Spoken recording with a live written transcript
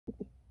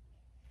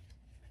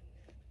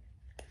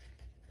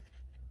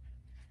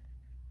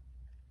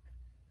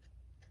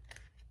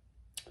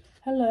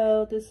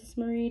Hello, this is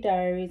Marie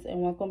Diaries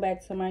and welcome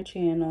back to my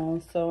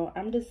channel. So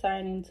I'm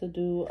deciding to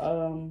do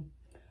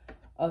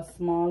a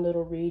small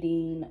little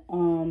reading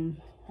on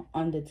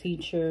the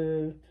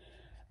teacher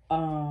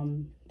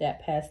that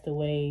passed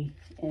away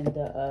in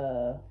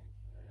the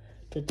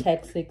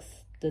Texas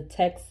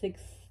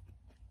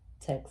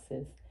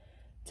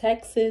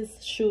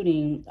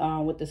shooting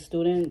with the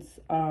students.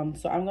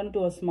 So I'm gonna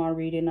do a small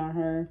reading on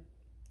her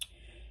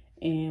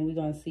and we're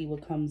gonna see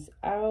what comes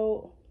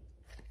out.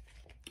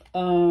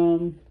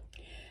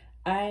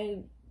 I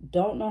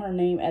don't know her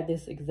name at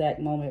this exact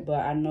moment, but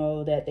I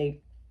know that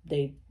they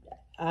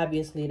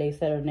obviously they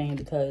said her name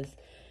because,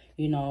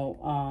 you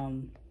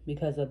know,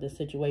 because of the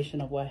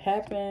situation of what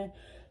happened.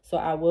 So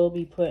I will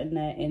be putting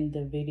that in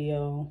the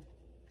video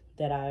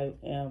that I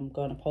am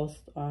going to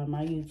post on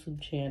my YouTube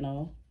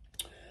channel.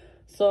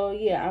 So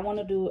yeah, I want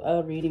to do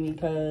a reading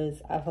because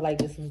I feel like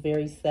this is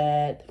very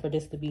sad for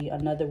this to be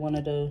another one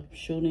of the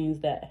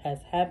shootings that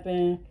has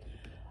happened.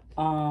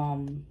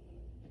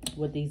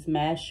 With these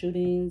mass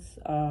shootings.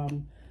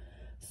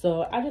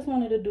 So I just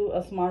wanted to do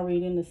a small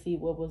reading to see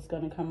what was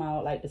going to come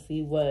out, like to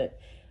see what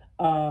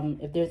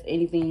if there's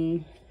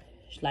anything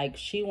like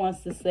she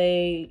wants to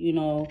say, you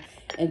know,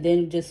 and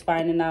then just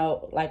finding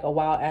out like a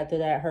while after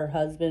that her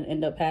husband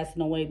ended up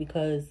passing away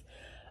because,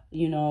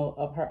 you know,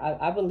 of her,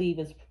 I believe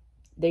it's,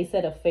 they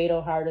said a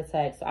fatal heart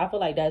attack. So I feel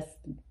like that's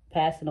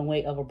passing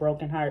away of a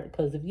broken heart,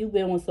 because if you've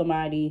been with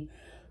somebody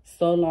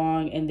so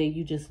long and then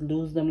you just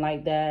lose them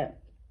like that,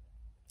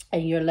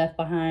 and you're left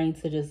behind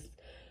to just,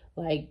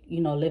 like, you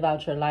know, live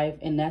out your life.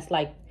 And that's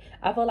like,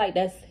 I feel like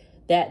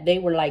that they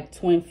were like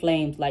twin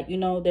flames. Like, you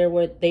know, they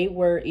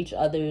were each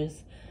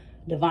other's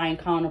divine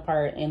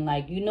counterpart. And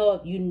like, you know,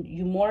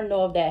 you more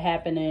know of that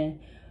happening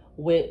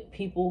with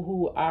people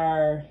who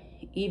are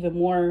even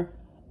more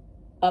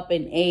up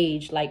in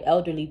age, like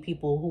elderly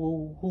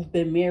people who've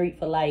been married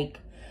for like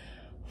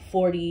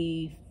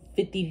 40,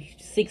 50,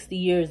 60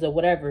 years or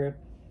whatever.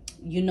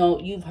 You know,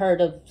 you've heard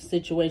of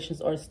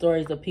situations or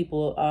stories of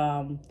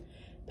people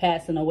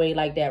passing away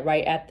like that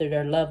right after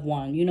their loved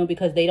one, you know,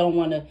 because they don't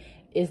want to,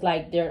 it's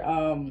like they're,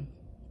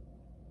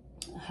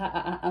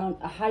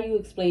 how you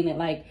explain it,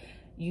 like,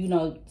 you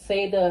know,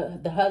 say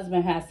the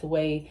husband passed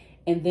away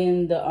and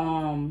then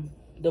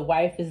the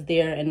wife is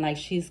there and like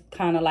she's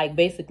kind of like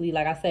basically,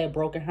 like I said,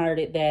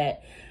 brokenhearted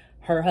that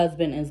her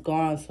husband is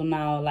gone. So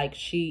now like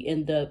she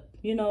ended up,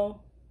 you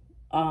know,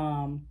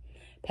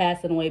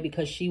 passing away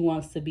because she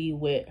wants to be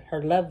with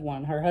her loved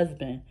one, her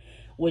husband,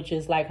 which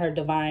is like her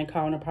divine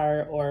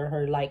counterpart or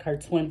her like her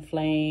twin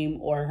flame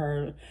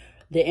or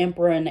the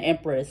emperor and the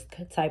empress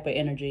type of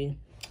energy.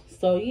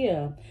 So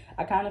yeah,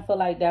 I kind of feel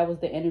like that was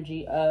the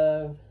energy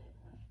of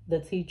the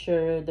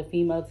teacher, the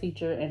female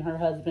teacher, and her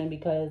husband,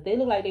 because they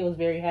look like they was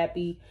very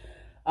happy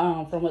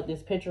from what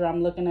this picture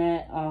I'm looking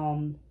at.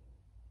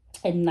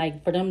 And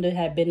like for them to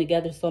have been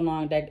together so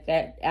long,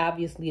 that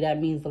obviously that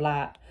means a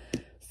lot.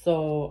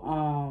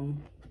 So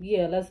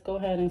yeah, let's go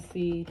ahead and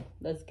see,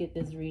 let's get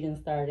this reading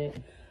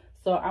started.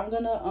 So I'm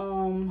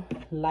gonna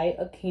light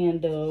a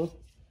candle.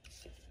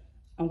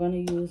 I'm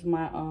gonna use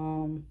my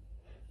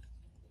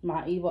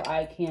my evil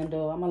eye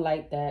candle. I'm gonna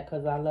light that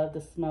because I love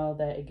the smell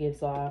that it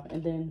gives off.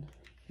 And then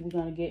we're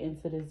gonna get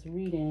into this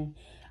reading.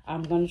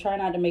 I'm gonna try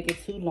not to make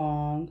it too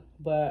long,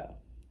 but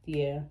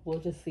yeah, we'll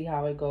just see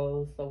how it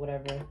goes or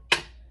whatever.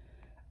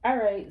 All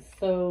right,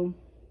 so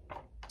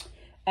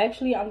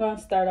actually, I'm going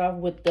to start off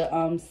with the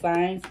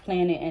signs,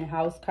 planet, and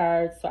house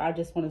cards. So I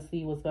just want to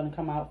see what's going to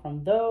come out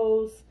from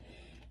those.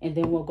 And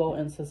then we'll go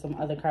into some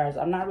other cards.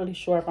 I'm not really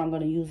sure if I'm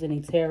going to use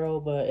any tarot,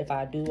 but if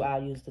I do,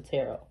 I'll use the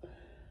tarot.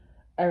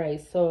 All right,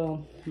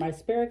 so my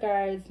spirit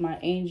guides, my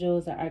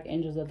angels, and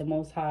archangels of the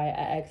Most High,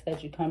 I ask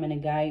that you come in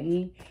and guide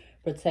me,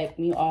 protect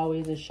me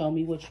always, and show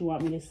me what you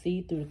want me to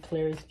see through the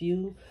clearest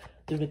view.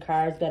 Through the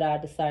cards that I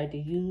decide to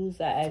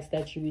use, I ask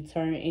that you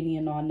return any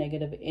and all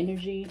negative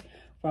energy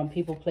from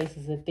people,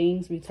 places, and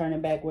things, return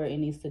it back where it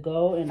needs to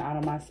go and out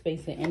of my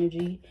space and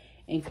energy,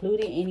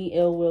 including any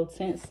ill will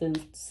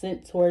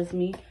sent towards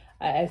me.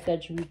 I ask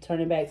that you return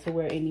it back to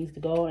where it needs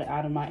to go and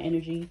out of my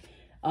energy.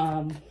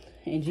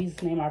 In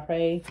Jesus' name I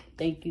pray.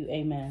 Thank you.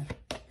 Amen.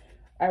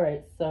 All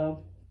right,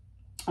 so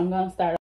I'm going to start